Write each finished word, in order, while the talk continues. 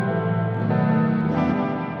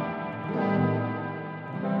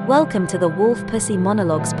Welcome to the Wolf Pussy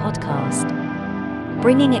Monologues podcast,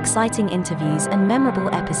 bringing exciting interviews and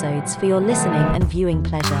memorable episodes for your listening and viewing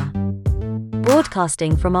pleasure.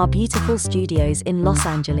 Broadcasting from our beautiful studios in Los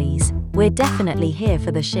Angeles, we're definitely here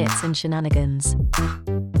for the shits and shenanigans.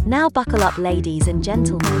 Now buckle up, ladies and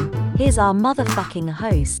gentlemen, here's our motherfucking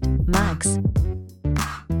host, Mags.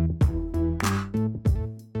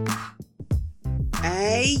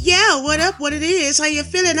 Hey, yeah, what up, what it is, how you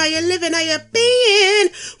feeling, how you living, how you been?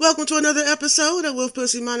 Welcome to another episode of Wolf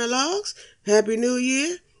Pussy Monologues. Happy New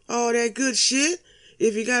Year, all that good shit.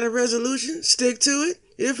 If you got a resolution, stick to it.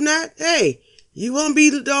 If not, hey, you won't be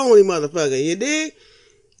the only motherfucker, you dig?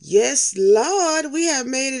 Yes, Lord, we have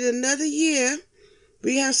made it another year.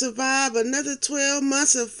 We have survived another 12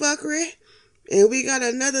 months of fuckery, and we got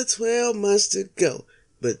another 12 months to go.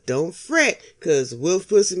 But don't fret, cause Wolf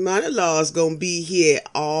Pussy Monologues gonna be here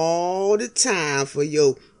all the time for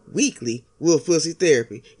your weekly Wolf Pussy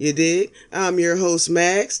therapy. You dig? I'm your host,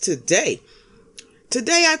 Max. Today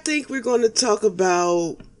I think we're gonna talk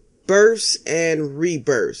about births and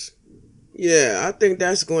rebirths. Yeah, I think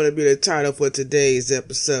that's going to be the title for today's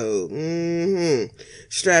episode.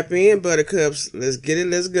 Strap in, buttercups. Let's get it.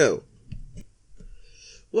 Let's go.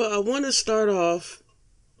 Well, I want to start off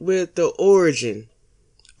with the origin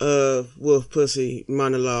of Wolf Pussy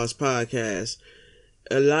Monologues podcast.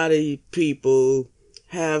 A lot of people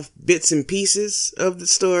have bits and pieces of the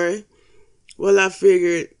story. Well, I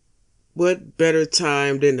figured what better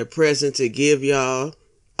time than the present to give y'all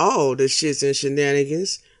all the shits and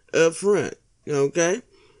shenanigans up front. Okay?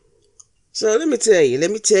 So let me tell you a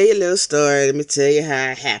little story. Let me tell you how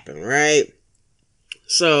it happened, right?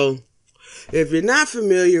 So, if you're not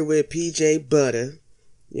familiar with PJ Butter,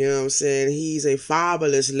 you know what I'm saying? He's a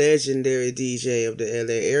fabulous, legendary DJ of the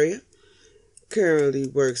LA area. Currently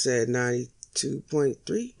works at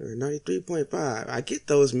 92.3 or 93.5. I get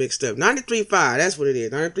those mixed up. 93.5, that's what it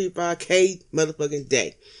is. 93.5 K motherfucking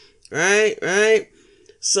day. Right?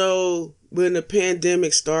 So, when the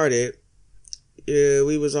pandemic started,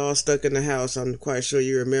 we was all stuck in the house. I'm quite sure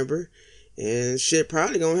you remember. And shit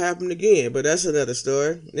probably gonna happen again, but that's another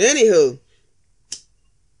story. Anywho,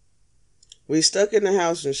 we stuck in the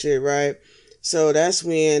house and shit, right? So that's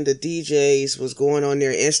when the DJs was going on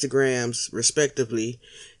their Instagrams, respectively,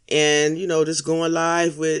 and, just going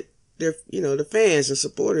live with their, the fans and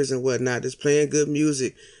supporters and whatnot, just playing good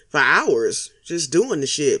music for hours, just doing the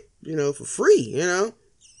shit, for free,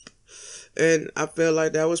 And I felt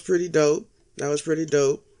like that was pretty dope.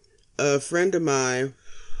 A friend of mine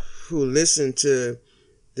who listened to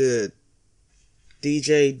the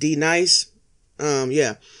DJ D-Nice,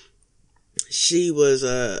 she was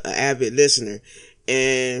a avid listener,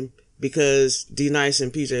 and because D-Nice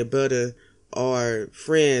and PJ Butter are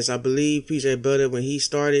friends, I believe PJ Butter, when he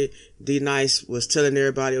started, D-Nice was telling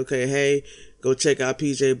everybody, okay, hey, go check out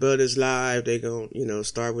PJ Butter's live. They gonna,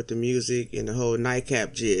 start with the music and the whole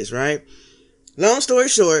nightcap jizz, right? Long story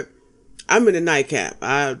short, I'm in the nightcap.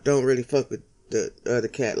 I don't really fuck with the other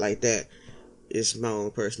cat like that. It's my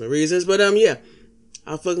own personal reasons, but yeah,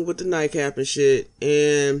 I'm fucking with the nightcap and shit,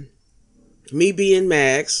 and me being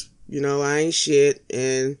Max, I ain't shit,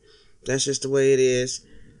 and that's just the way it is.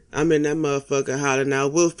 I'm in that motherfucker hollering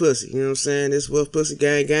out Wolf Pussy, you know what I'm saying? This Wolf Pussy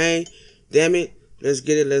gang, damn it, let's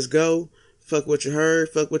get it, let's go. Fuck what you heard,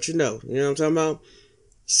 fuck what you know what I'm talking about?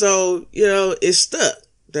 So, it's stuck.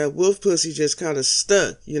 That Wolf Pussy just kind of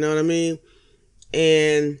stuck, you know what I mean?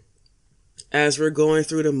 And as we're going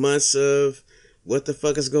through the months of what the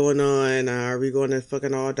fuck is going on, are we going to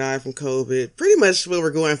fucking all die from COVID? Pretty much what we're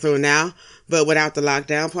going through now, but without the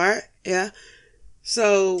lockdown part, yeah.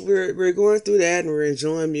 So we're going through that, and we're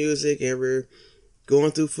enjoying music, and we're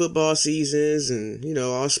going through football seasons and,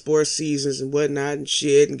 all sports seasons and whatnot and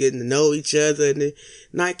shit, and getting to know each other. And the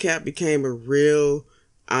nightcap became a real,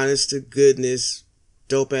 honest to goodness,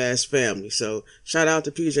 dope ass family. So shout out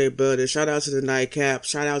to PJ Butter, shout out to the nightcap,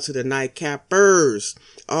 shout out to the nightcappers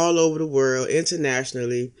all over the world,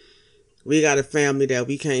 internationally. We got a family that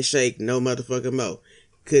we can't shake no motherfucking more.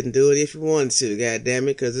 Couldn't do it if you wanted to, goddamn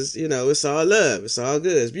it, because it's, it's all love, it's all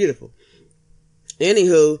good, it's beautiful.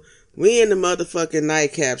 Anywho, we in the motherfucking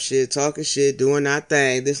nightcap shit, talking shit, doing our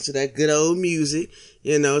thing, listen to that good old music.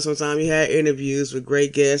 Sometimes we had interviews with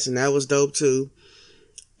great guests, and that was dope too.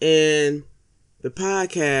 And the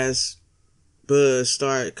podcast buzz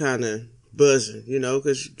started kind of buzzing,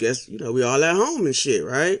 because guess, we all at home and shit,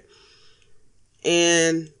 right?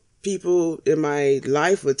 And people in my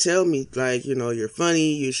life would tell me, like, you're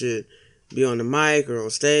funny, you should be on the mic or on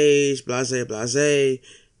stage, blase,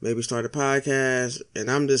 maybe start a podcast. And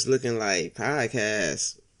I'm just looking like,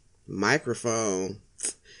 podcast, microphone,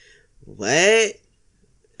 what?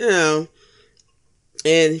 you know.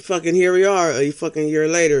 And fucking here we are, a fucking year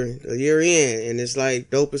later, a year in, and it's like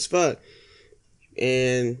dope as fuck.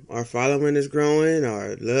 And our following is growing,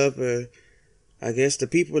 our love, I guess the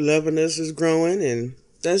people loving us is growing, and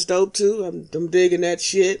that's dope too. I'm digging that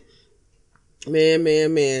shit. Man.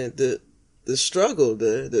 The struggle,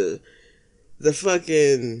 the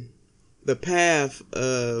fucking, the path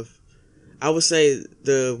of, I would say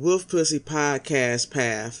the Wolf Pussy podcast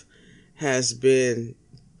path has been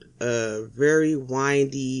a very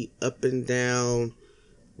windy, up and down,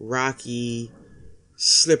 rocky,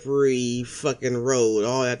 slippery fucking road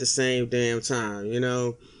all at the same damn time, you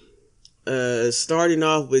know. Starting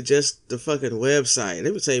off with just the fucking website.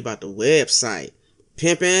 Let me tell you about the website.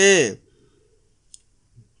 Pimpin'.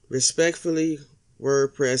 Respectfully,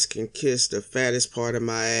 WordPress can kiss the fattest part of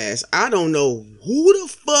my ass. I don't know who the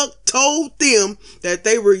fuck told them that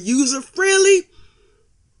they were user friendly.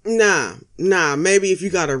 Nah, maybe if you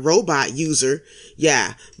got a robot user,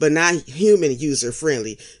 yeah, but not human user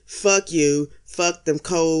friendly. Fuck you, fuck them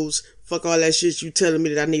codes, fuck all that shit you telling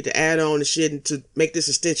me that I need to add on and shit and to make this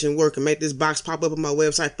extension work and make this box pop up on my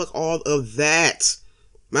website. Fuck all of that,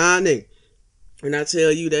 my nigga. And I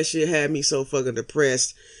tell you, that shit had me so fucking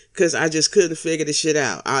depressed because I just couldn't figure this shit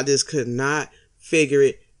out. I just could not figure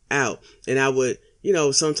it out. And I would, you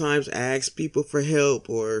know, sometimes ask people for help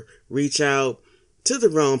or reach out to the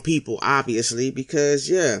wrong people, obviously, because,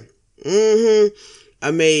 yeah,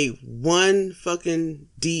 I made one fucking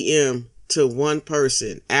DM to one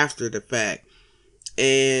person after the fact,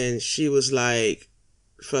 and she was like,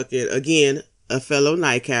 fucking, again, a fellow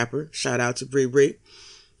nightcapper, shout out to Bree Bree.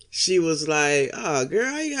 She was like, oh,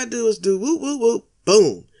 girl, all you gotta do is do whoop, whoop, whoop,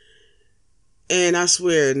 boom. And I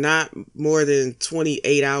swear, not more than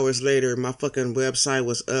 28 hours later, my fucking website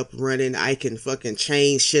was up running. I can fucking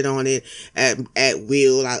change shit on it at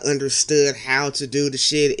will. I understood how to do the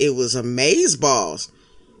shit. It was amazeballs.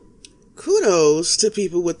 Kudos to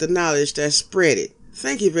people with the knowledge that spread it.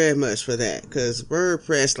 Thank you very much for that. Because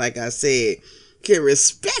WordPress, like I said, can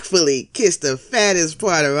respectfully kiss the fattest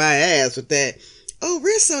part of my ass with that. Oh,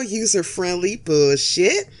 we're so user-friendly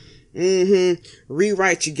bullshit.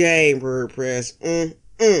 Rewrite your game, WordPress.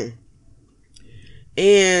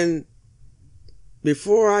 And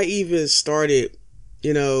before I even started,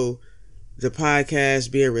 you know, the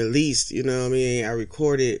podcast being released, you know what I mean, I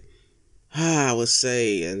recorded, I would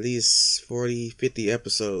say at least 40, 50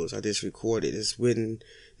 episodes. I just recorded. It's when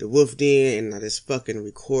the Wolf Den, and I just fucking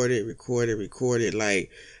recorded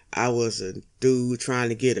like I was a dude trying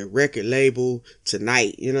to get a record label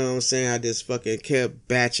tonight. You know what I'm saying? I just fucking kept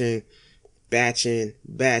batching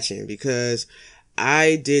because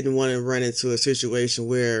I didn't want to run into a situation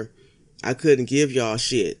where I couldn't give y'all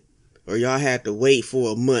shit or y'all had to wait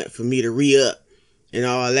for a month for me to re-up and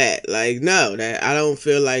all that. Like, no, that I don't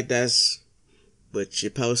feel like that's what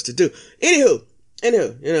you're supposed to do. Anywho,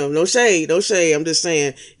 you know, no shade. I'm just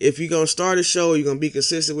saying, if you're going to start a show, you're going to be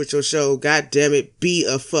consistent with your show, God damn it, be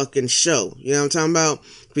a fucking show. You know what I'm talking about?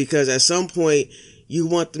 Because at some point, you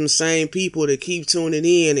want them same people to keep tuning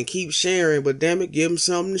in and keep sharing, but damn it, give them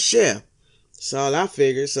something to share. That's all I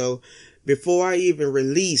figured. So before I even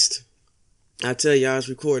released, I tell you, I was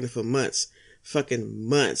recording for months. Fucking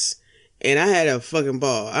months. And I had a fucking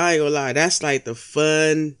ball. I ain't gonna lie. That's like the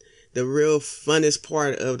real funnest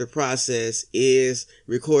part of the process is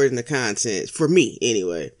recording the content. For me,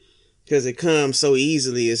 anyway. Because it comes so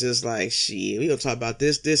easily. It's just like, shit, we gonna talk about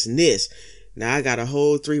this, and this. Now I got a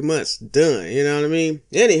whole 3 months done. You know what I mean?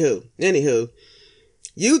 Anywho.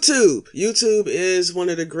 YouTube is one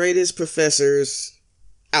of the greatest professors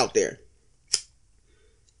out there.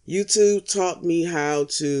 YouTube taught me how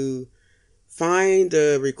to find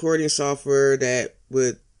the recording software that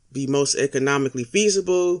would be most economically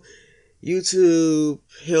feasible. YouTube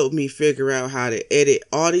helped me figure out how to edit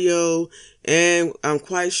audio, and I'm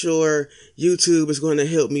quite sure YouTube is going to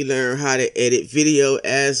help me learn how to edit video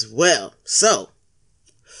as well. So,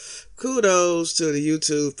 kudos to the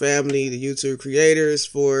YouTube family, the YouTube creators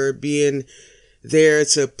for being there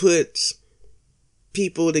to put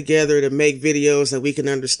people together to make videos that we can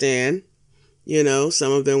understand. You know,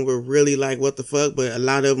 some of them were really like, what the fuck, but a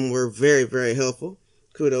lot of them were very, very helpful.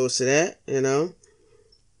 Kudos to that, you know.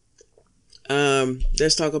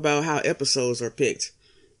 Let's talk about how episodes are picked.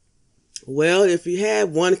 Well, if you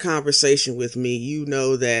had one conversation with me, you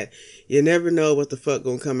know that you never know what the fuck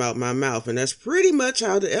gonna come out my mouth. And that's pretty much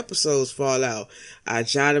how the episodes fall out. I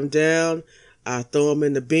jot them down. I throw them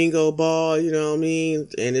in the bingo ball, you know what I mean?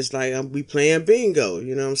 And it's like we playing bingo,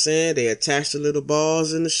 you know what I'm saying? They attach the little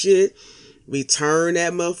balls and the shit. We turn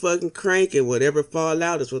that motherfucking crank, and whatever fall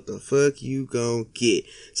out is what the fuck you gonna get.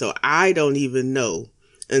 So I don't even know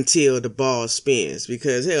until the ball spins.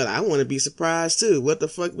 Because hell, I want to be surprised too. What the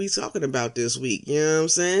fuck we talking about this week? You know what I'm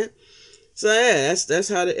saying? So yeah, that's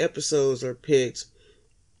how the episodes are picked.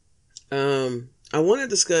 I want to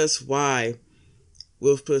discuss why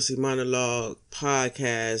Wolf Pussy Monologue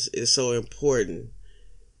podcast is so important.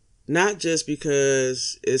 Not just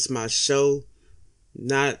because it's my show,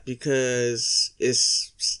 not because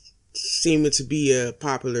it's seeming to be a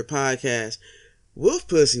popular podcast. Wolf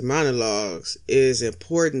Pussy Monologues is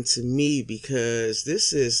important to me because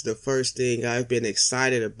this is the first thing I've been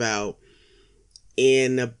excited about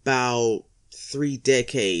in about 3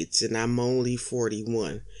 decades, and I'm only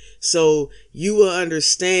 41. So you will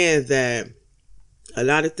understand that a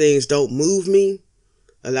lot of things don't move me.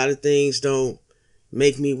 A lot of things don't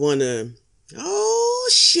make me want to, oh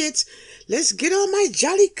shit, let's get on my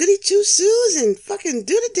jolly goody two shoes and fucking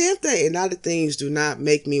do the damn thing. And a lot of things do not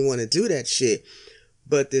make me want to do that shit.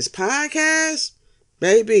 But this podcast,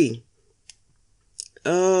 baby,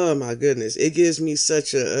 oh my goodness, it gives me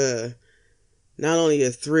such a, not only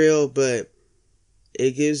a thrill, but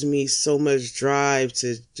it gives me so much drive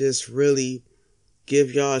to just really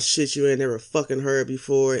give y'all shit you ain't never fucking heard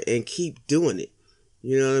before and keep doing it.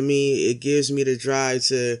 You know what I mean? It gives me the drive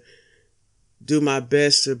to do my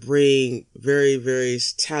best to bring very, very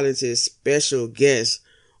talented, special guests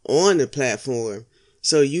on the platform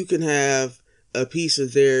so you can have a piece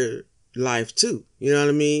of their life too. You know what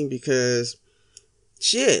I mean? Because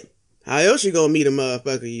shit, how else you gonna meet a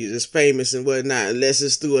motherfucker you just famous and whatnot unless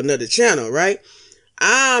it's through another channel, right?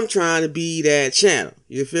 I'm trying to be that channel.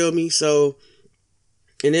 You feel me? So,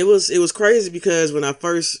 and it was crazy because when I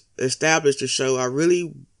first established the show, I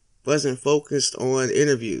really wasn't focused on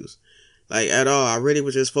interviews, like at all. I really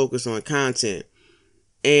was just focused on content,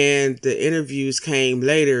 and the interviews came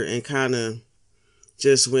later and kind of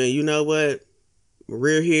just went, you know what?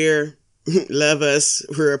 We're here. Love us.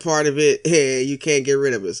 We're a part of it. Hey, you can't get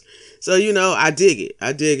rid of us. So, you know, I dig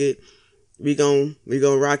it. We gon'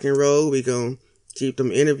 rock and roll. We gon' keep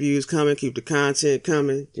them interviews coming, keep the content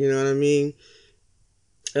coming. You know what I mean?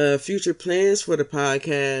 Future plans for the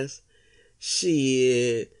podcast.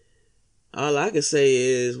 Shit. All I can say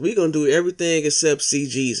is we gonna do everything except see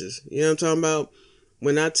Jesus. You know what I'm talking about?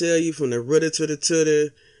 When I tell you from the rudder to the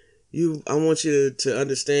tutor, I want you to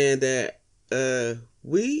understand that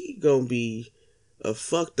we gonna be a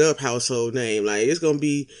fucked up household name. Like, it's gonna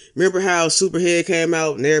be, remember how Superhead came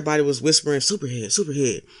out and everybody was whispering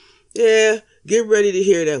Superhead. Yeah, get ready to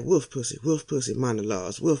hear that Wolf Pussy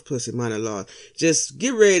Monologues. Just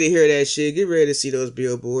get ready to hear that shit. Get ready to see those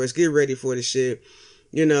billboards. Get ready for the shit.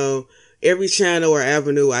 You know, every channel or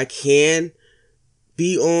avenue I can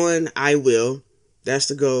be on, I will. That's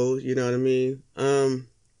the goal. You know what I mean?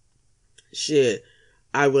 Shit.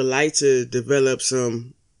 I would like to develop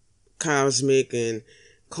some cosmic and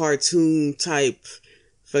cartoon type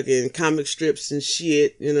fucking comic strips and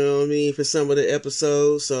shit, you know what I mean, for some of the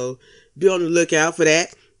episodes. So be on the lookout for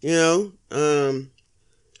that, you know.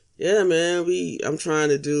 Yeah, man, I'm trying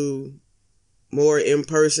to do more in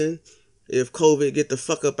person. If COVID get the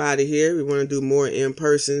fuck up out of here, we want to do more in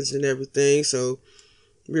persons and everything. So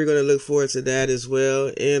we're gonna look forward to that as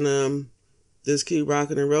well, and just keep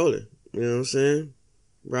rocking and rolling. You know what I'm saying?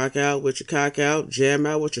 Rock out with your cock out, jam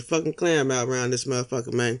out with your fucking clam out around this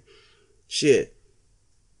motherfucker, man. Shit.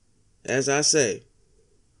 As I say,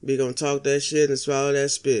 we gonna talk that shit and swallow that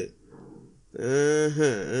spit.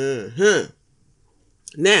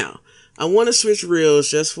 Now, I want to switch reels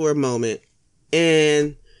just for a moment,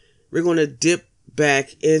 and we're gonna dip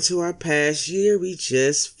back into our past year we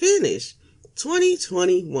just finished,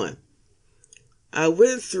 2021. I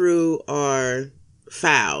went through our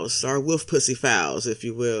files, our Wolf Pussy files, if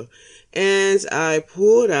you will, and I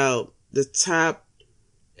pulled out the top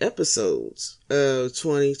episodes of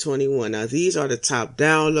 2021. Now, these are the top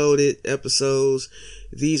downloaded episodes.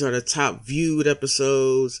 These are the top viewed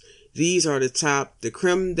episodes. These are the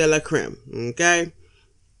creme de la creme. Okay?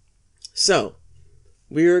 So,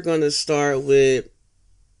 we're going to start with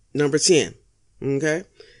number 10. Okay?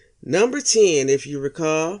 Number 10, if you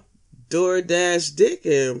recall, DoorDash Dick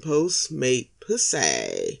and Postmate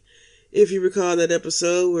Pussy. If you recall that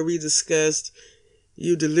episode where we discussed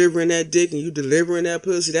you delivering that dick and you delivering that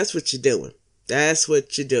pussy, that's what you're doing.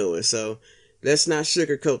 So let's not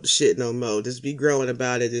sugarcoat the shit no more. Just be growing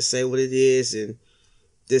about it. Just say what it is and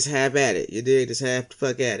just have at it. You dig? Just have to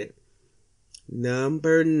fuck at it.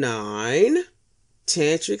 Number 9,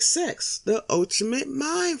 tantric sex, the ultimate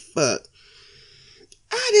mind fuck.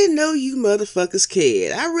 I didn't know you motherfuckers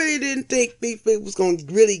cared. I really didn't think people was going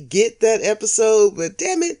to really get that episode, but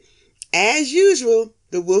damn it, as usual,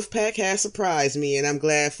 the Wolfpack has surprised me, and I'm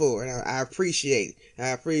glad for it. I appreciate it. I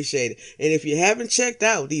appreciate it. And if you haven't checked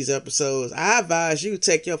out these episodes, I advise you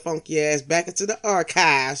take your funky ass back into the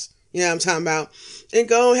archives. You know what I'm talking about? And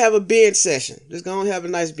go and have a binge session. Just go and have a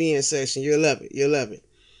nice binge session. You'll love it. You'll love it.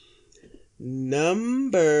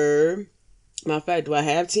 Matter of fact, do I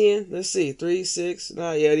have 10? Let's see. 3, 6.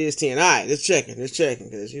 No, yeah, it is 10. All right, let's check it.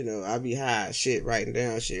 Because, you know, I be high as shit writing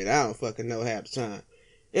down shit. I don't fucking know half the time.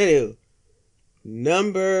 Anywho.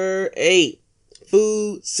 Number 8.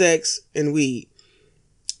 Food, sex, and weed.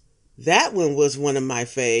 That one was one of my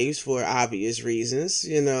faves for obvious reasons,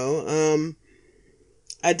 you know.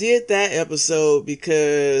 I did that episode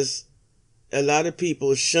because a lot of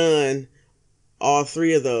people shun all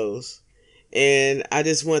 3 of those. And I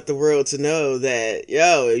just want the world to know that,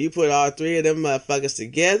 yo, if you put all 3 of them motherfuckers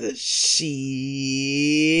together,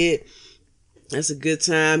 shit, that's a good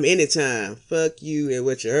time anytime. Fuck you and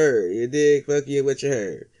what you heard. You dig? Fuck you and what you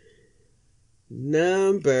heard.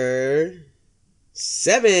 Number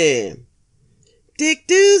 7. Dick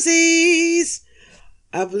Doozies.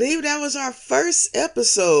 I believe that was our first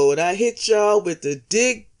episode. I hit y'all with the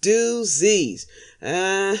Dick Doozies.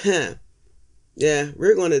 Yeah,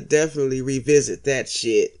 we're going to definitely revisit that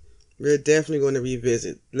shit. We're definitely going to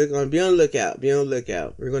revisit. Be on the lookout. Be on the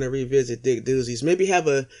lookout. We're going to revisit Dick Doozies. Maybe have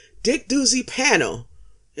a Dick Doozy panel.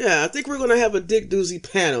 Yeah, I think we're going to have a Dick Doozy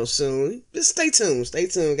panel soon. Just stay tuned. Stay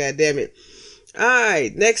tuned, goddammit.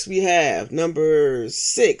 Alright, next we have number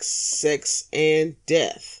 6, Sex and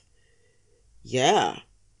Death. Yeah.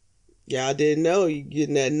 Y'all didn't know you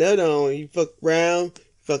getting that nut on. You fuck around,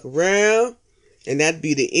 and that'd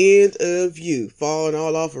be the end of you. Falling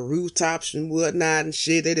all off of rooftops and whatnot and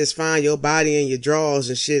shit. They just find your body and your drawers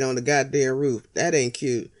and shit on the goddamn roof. That ain't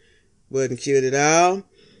cute. Wasn't cute at all.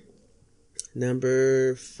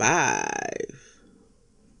 Number 5.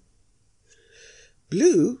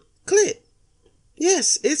 Blue clit.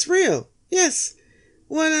 Yes, it's real. Yes.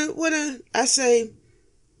 I say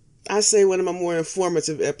one of my more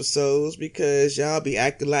informative episodes because y'all be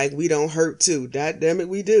acting like we don't hurt too. God damn it,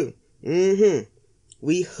 we do.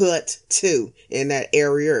 We hurt too in that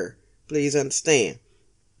area. Please understand.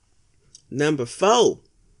 Number 4.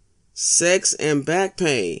 Sex and back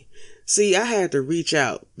pain. See, I had to reach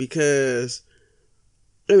out because,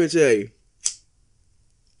 let me tell you,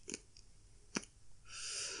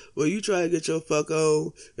 when you try to get your fuck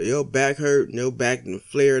on, and your back hurt, and your back and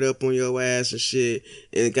flared up on your ass and shit,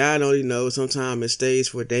 and God only knows, sometimes it stays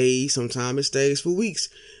for days, sometimes it stays for weeks,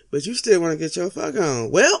 but you still want to get your fuck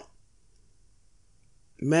on. Well,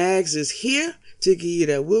 Mags is here to give you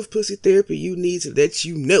that wolf pussy therapy you need to let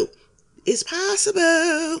you know it's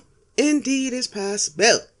possible. Indeed, it's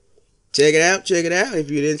possible. Check it out.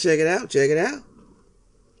 If you didn't check it out, check it out.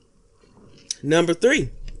 Number 3.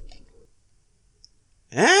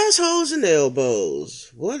 Assholes and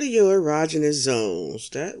elbows. What are your erogenous zones?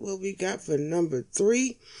 That's what we got for number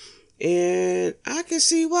 3. And I can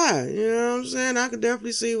see why. You know what I'm saying? I can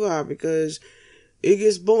definitely see why. Because it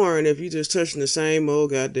gets boring if you just touching the same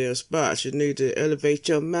old goddamn spots. You need to elevate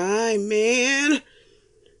your mind, man.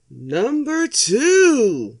 Number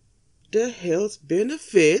 2. The health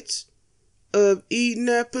benefits of eating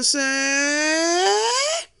that pussy.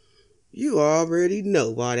 You already know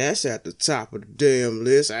why that's at the top of the damn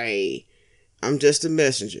list. Hey, I'm just a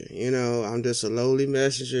messenger. You know, I'm just a lowly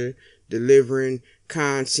messenger delivering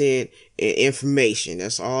content and information.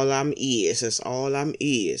 That's all I'm is.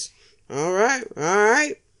 All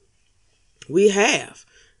right. We have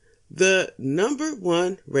the number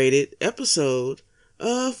 1 rated episode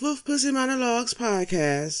of Wolf Pussy Monologues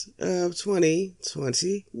podcast of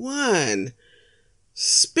 2021.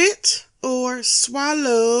 Spit or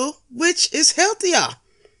swallow, which is healthier?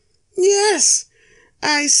 Yes,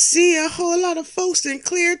 I see a whole lot of folks that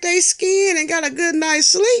cleared their skin and got a good night's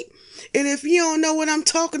sleep. And if you don't know what I'm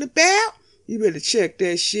talking about, you better check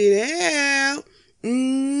that shit out.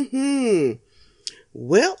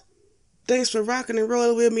 Well, thanks for rocking and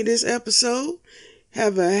rolling with me this episode.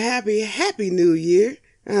 Have a happy new year.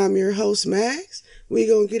 I'm your host, Max. We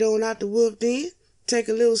gonna get on out the wolf den, take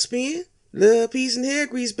a little spin. Love, peace, and hair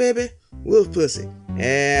grease, baby. Wolf pussy.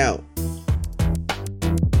 Out.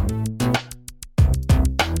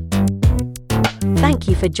 Thank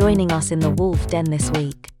you for joining us in the Wolf Den this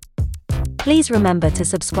week. Please remember to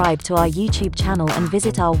subscribe to our YouTube channel and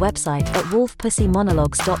visit our website at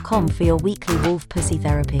wolfpussymonologues.com for your weekly wolf pussy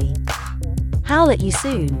therapy. Howl at you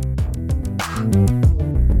soon.